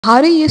How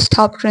do you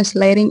stop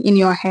translating in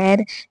your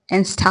head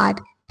and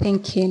start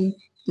thinking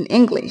in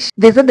English?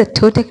 These are the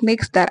two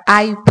techniques that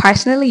I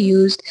personally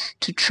used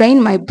to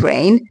train my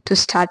brain to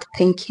start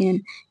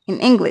thinking in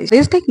English.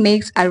 These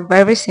techniques are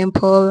very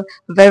simple,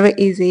 very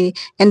easy,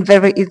 and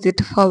very easy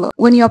to follow.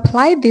 When you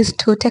apply these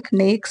two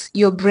techniques,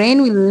 your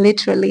brain will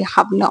literally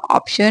have no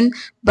option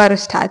but to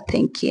start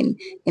thinking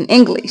in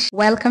English.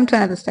 Welcome to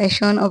another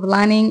session of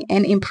learning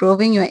and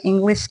improving your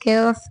English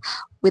skills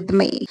with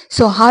me.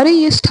 So how do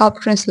you stop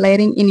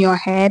translating in your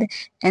head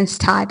and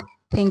start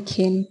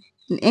thinking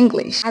in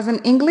English? As an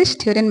English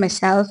student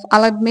myself,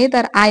 I'll admit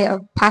that I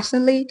have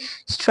personally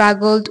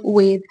struggled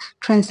with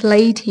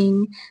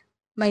translating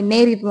my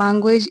native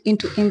language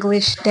into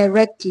English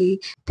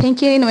directly,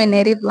 thinking in my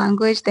native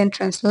language, then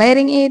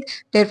translating it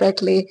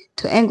directly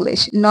to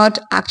English, not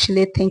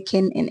actually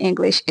thinking in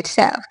English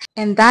itself.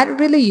 And that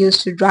really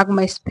used to drag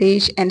my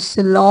speech and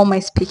slow my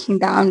speaking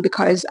down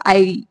because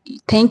I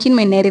think in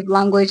my native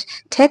language,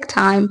 take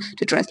time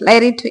to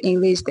translate it to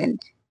English, then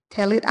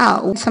tell it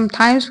out.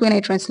 Sometimes when I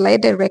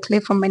translate directly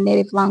from my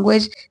native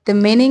language, the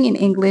meaning in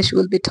English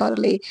will be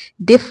totally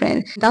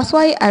different. That's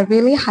why I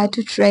really had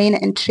to train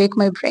and trick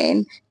my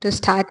brain to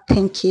start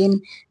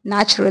thinking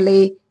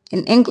naturally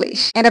in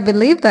English. And I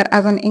believe that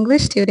as an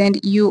English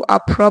student, you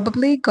are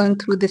probably going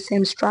through the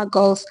same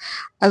struggles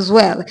as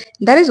well.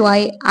 That is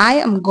why I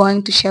am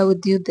going to share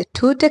with you the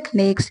two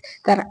techniques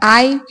that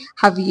I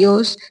have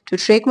used to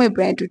trick my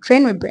brain, to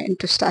train my brain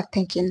to start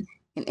thinking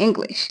in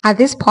English. At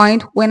this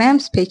point, when I'm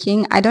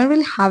speaking, I don't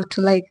really have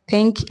to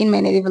think in my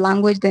native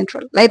language, then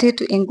translate it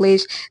to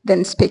English,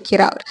 then speak it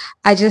out.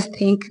 I just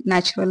think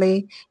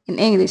naturally in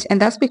English.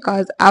 And that's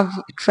because I've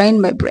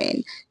trained my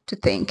brain to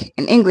think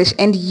in English,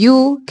 and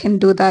you can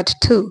do that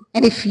too.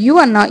 And if you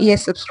are not yet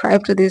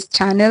subscribed to this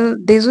channel,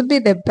 this would be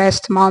the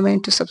best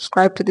moment to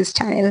subscribe to this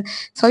channel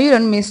so you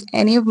don't miss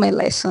any of my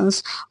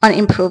lessons on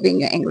improving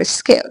your English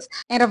skills.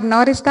 And I've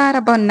noticed that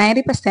about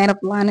 90% of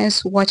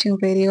learners watching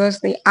videos,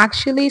 they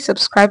actually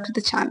subscribe to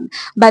the channel,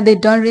 but they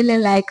don't really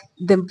like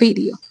the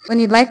video. When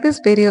you like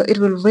this video, it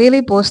will really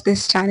boost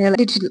this channel.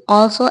 It will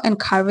also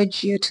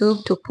encourage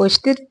YouTube to push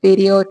this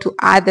video to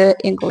other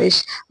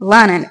English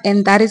learners,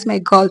 and that is my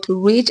goal,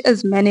 to reach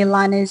as many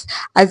learners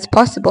as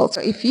possible.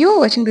 So if you're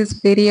watching this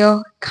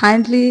video,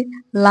 kindly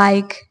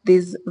like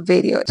this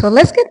video. So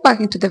let's get back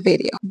into the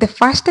video. The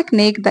first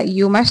technique that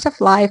you must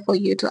apply for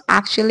you to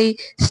actually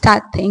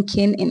start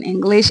thinking in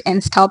English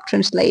and stop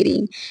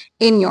translating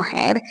in your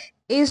head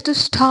is to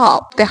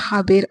stop the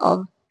habit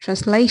of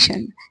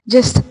translation.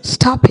 Just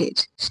stop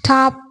it.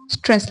 Stop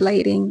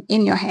translating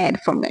in your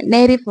head from your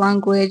native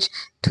language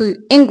to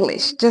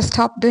English. Just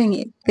stop doing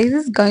it. This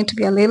is going to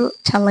be a little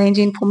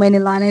challenging for many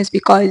learners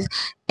because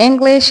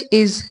English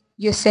is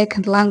your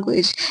second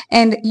language,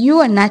 and you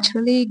are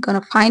naturally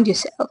gonna find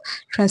yourself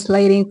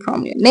translating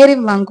from your native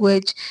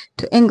language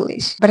to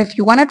English. But if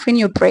you want to train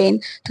your brain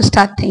to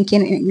start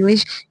thinking in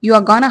English, you are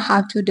gonna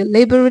have to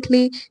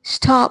deliberately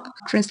stop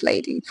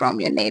translating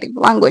from your native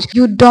language.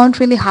 You don't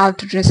really have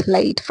to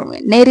translate from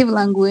your native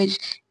language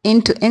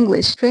into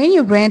English. Train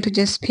your brain to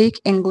just speak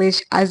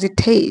English as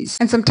it is.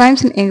 And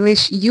sometimes in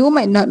English, you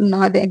might not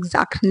know the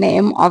exact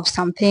name of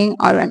something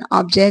or an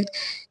object.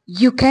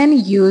 You can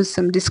use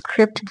some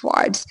descriptive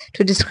words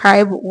to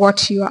describe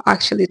what you are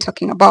actually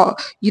talking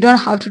about. You don't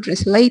have to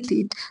translate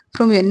it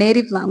from your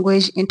native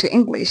language into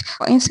English.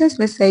 For instance,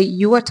 let's say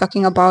you are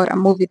talking about a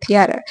movie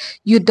theater.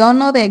 You don't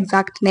know the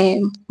exact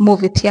name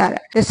movie theater.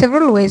 There are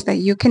several ways that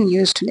you can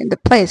use to name the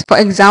place. For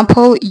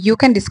example, you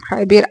can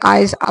describe it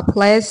as a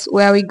place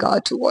where we go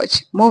to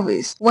watch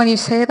movies. When you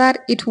say that,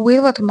 it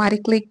will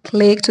automatically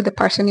click to the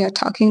person you're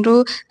talking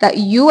to that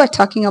you are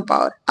talking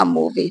about a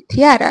movie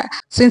theater.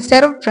 So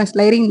instead of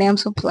translating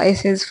names of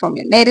places from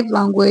your native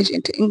language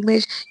into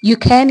English, you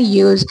can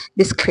use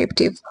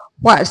descriptive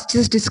words.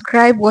 Just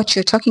describe what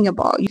you're talking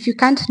about. If you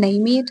can't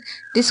name it,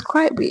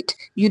 describe it.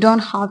 You don't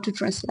have to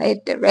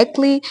translate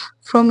directly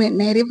from your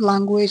native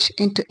language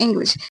into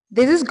English.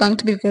 This is going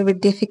to be very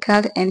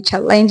difficult and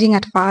challenging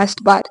at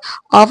first, but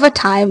over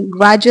time,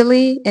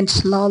 gradually and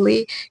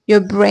slowly, your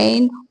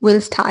brain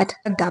will start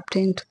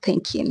adapting to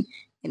thinking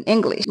in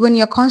English. When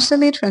you're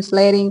constantly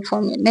translating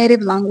from your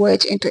native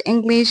language into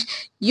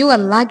English, you are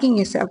lagging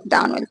yourself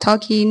down while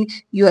talking,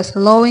 you are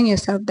slowing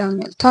yourself down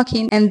while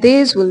talking, and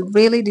this will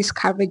really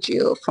discourage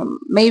you from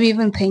maybe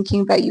even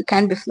thinking that you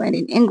can be fluent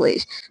in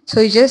English.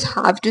 So you just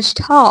have to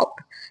stop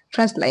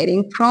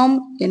translating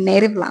from your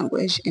native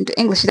language into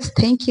English. Just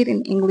think it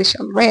in English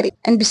already.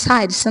 And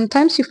besides,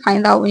 sometimes you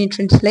find out when you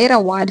translate a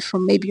word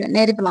from maybe your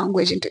native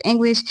language into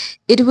English,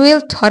 it will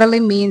totally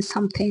mean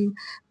something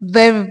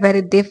very,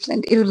 very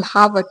different. It will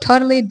have a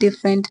totally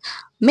different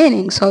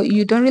meaning. So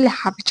you don't really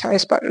have a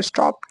choice but to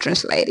stop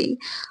translating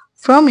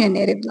from your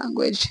native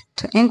language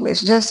to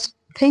English. Just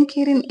think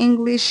it in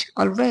English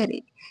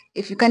already.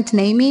 If you can't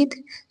name it,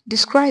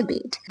 describe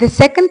it. The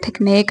second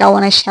technique I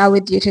want to share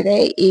with you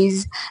today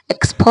is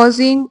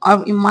exposing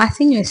or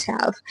immersing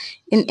yourself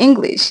in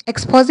English.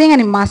 Exposing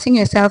and immersing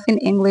yourself in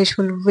English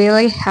will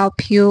really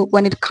help you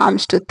when it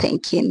comes to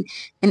thinking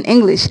in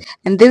English.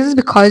 And this is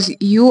because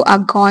you are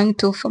going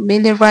to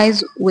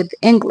familiarize with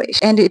English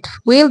and it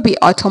will be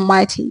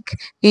automatic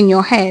in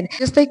your head.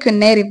 Just like your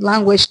native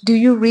language, do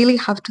you really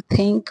have to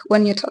think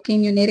when you're talking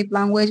in your native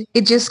language?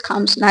 It just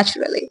comes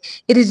naturally.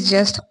 It is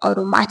just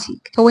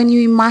automatic. So when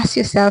you immerse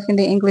yourself in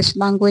the English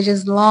language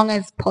as long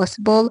as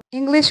possible,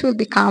 English will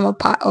become a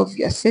part of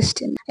your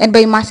system. And by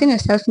immersing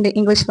yourself in the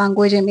English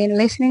language, I mean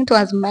listening to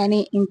as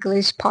many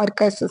English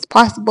podcasts as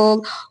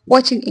possible,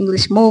 watching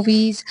English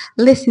movies,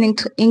 listening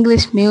to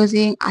English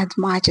music as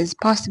much as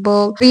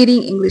possible,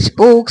 reading English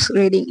books,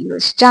 reading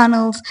English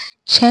journals,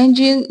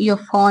 changing your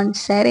phone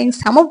settings.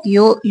 Some of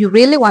you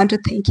really want to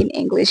think in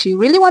English. You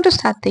really want to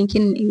start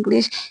thinking in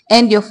English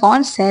and your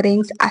phone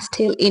settings are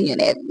still in your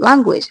native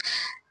language.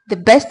 The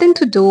best thing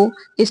to do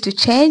is to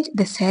change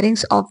the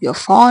settings of your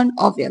phone,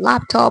 of your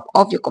laptop,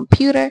 of your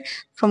computer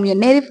from your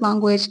native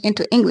language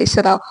into English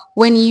so that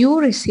when you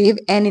receive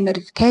any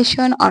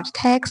notification or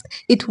text,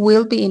 it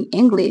will be in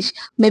English,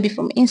 maybe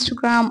from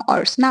Instagram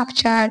or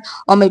Snapchat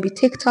or maybe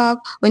TikTok.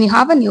 When you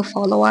have a new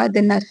follower,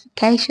 the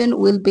notification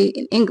will be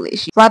in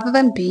English rather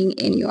than being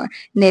in your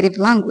native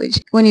language.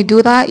 When you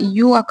do that,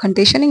 you are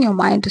conditioning your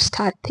mind to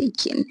start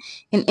thinking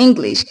in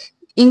English.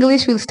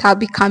 English will start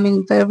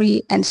becoming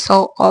very and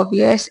so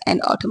obvious and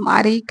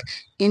automatic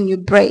in your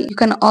brain. You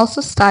can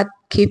also start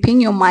keeping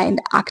your mind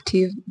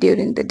active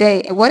during the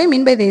day. What I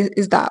mean by this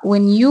is that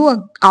when you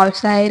are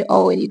outside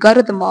or when you go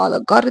to the mall or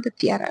go to the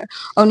theater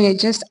or when you're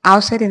just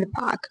outside in the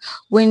park,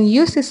 when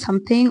you see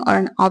something or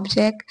an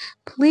object,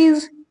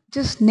 please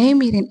just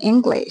name it in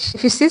English.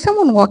 If you see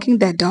someone walking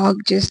their dog,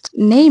 just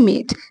name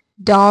it.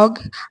 Dog,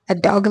 a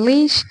dog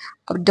leash,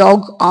 a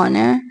dog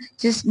owner.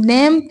 Just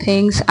name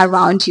things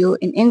around you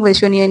in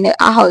English. When you're in the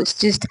house,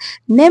 just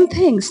name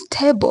things.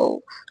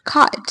 Table,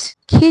 cot,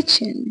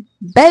 kitchen,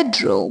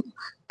 bedroom,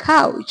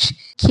 couch.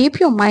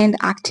 Keep your mind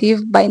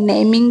active by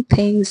naming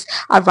things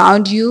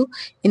around you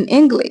in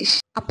English.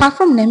 Apart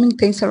from naming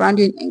things around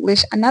you in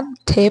English, another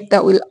tip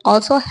that will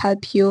also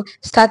help you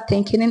start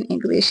thinking in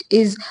English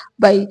is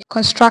by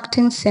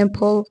constructing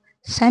simple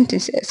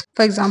sentences.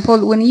 For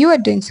example, when you are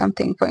doing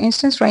something, for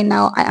instance, right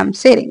now I am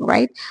sitting,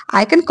 right?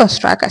 I can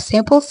construct a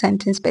simple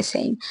sentence by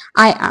saying,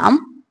 I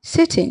am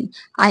sitting,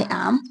 I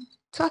am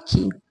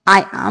talking,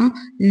 I am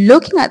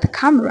looking at the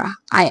camera,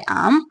 I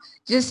am.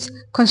 Just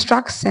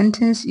construct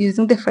sentence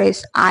using the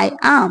phrase I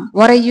am.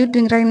 What are you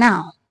doing right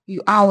now?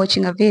 You are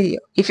watching a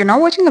video. If you're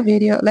not watching a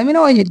video, let me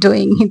know what you're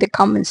doing in the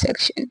comment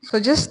section. So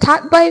just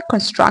start by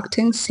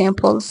constructing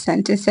simple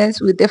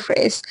sentences with the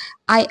phrase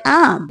I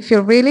am. If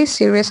you're really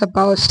serious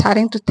about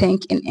starting to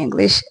think in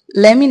English,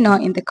 let me know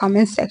in the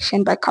comment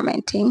section by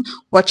commenting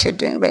what you're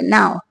doing right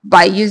now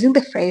by using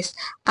the phrase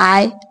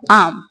I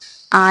am.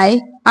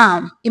 I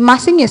am.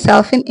 Immersing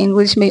yourself in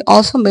English may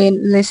also mean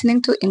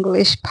listening to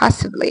English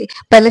passively.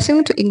 By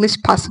listening to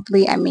English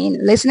passively, I mean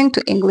listening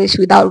to English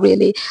without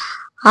really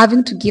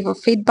having to give a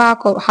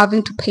feedback or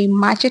having to pay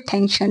much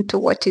attention to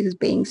what is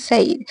being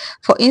said.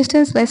 For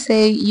instance, let's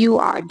say you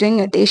are doing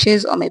your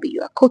dishes or maybe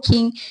you are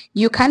cooking,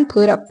 you can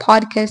put a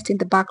podcast in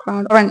the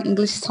background or an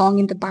English song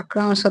in the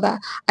background so that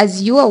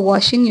as you are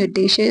washing your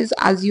dishes,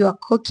 as you are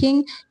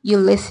cooking, you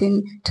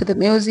listen to the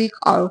music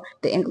or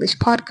the English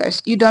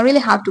podcast. You don't really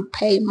have to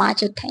pay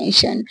much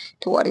attention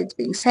to what is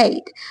being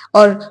said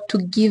or to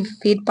give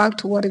feedback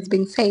to what is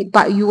being said,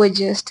 but you are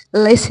just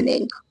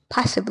listening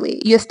passively.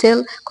 You're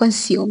still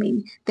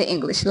consuming the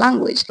English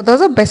language. So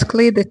those are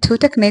basically the two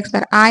techniques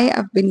that I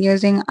have been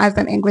using as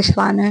an English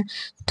learner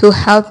to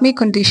help me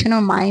condition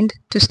my mind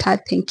to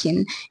start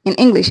thinking in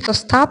English. So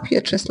stop your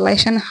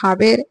translation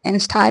habit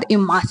and start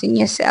immersing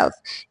yourself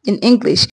in English.